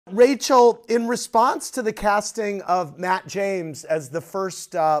Rachel, in response to the casting of Matt James as the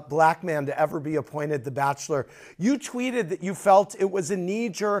first black man to ever be appointed The Bachelor, you tweeted that you felt it was a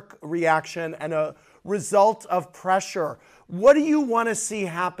knee-jerk reaction and a result of pressure. What do you want to see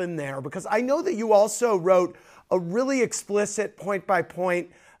happen there? Because I know that you also wrote a really explicit point-by-point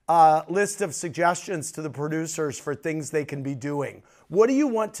list of suggestions to the producers for things they can be doing. What do you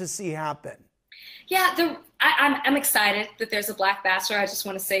want to see happen? Yeah, I'm excited that there's a Black Bachelor. I just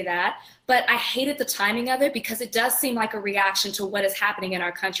want to say that. But I hated the timing of it because it does seem like a reaction to what is happening in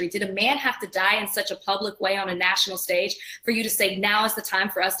our country. Did a man have to die in such a public way on a national stage for you to say now is the time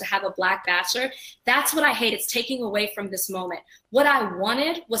for us to have a Black Bachelor? That's what I hate. It's taking away from this moment. What I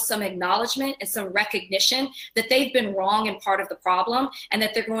wanted was some acknowledgement and some recognition that they've been wrong and part of the problem, and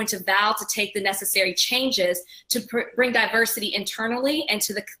that they're going to vow to take the necessary changes to bring diversity internally and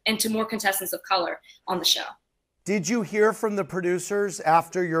to more contestants of color on the show. Did you hear from the producers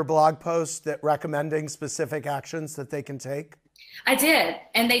after your blog post that recommending specific actions that they can take? I did.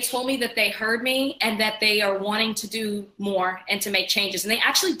 And they told me that they heard me and that they are wanting to do more and to make changes. And they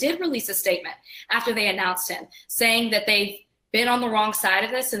actually did release a statement after they announced him, saying that they've been on the wrong side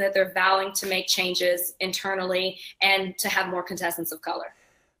of this and that they're vowing to make changes internally and to have more contestants of color.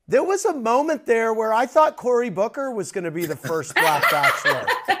 There was a moment there where I thought Cory Booker was going to be the first Black Bachelor.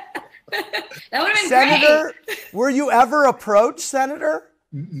 That would have been Senator, great. Were you ever approached, Senator?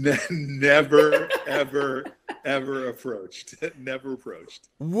 Never, ever, ever approached. Never approached.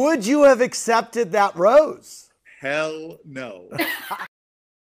 Would you have accepted that rose? Hell no.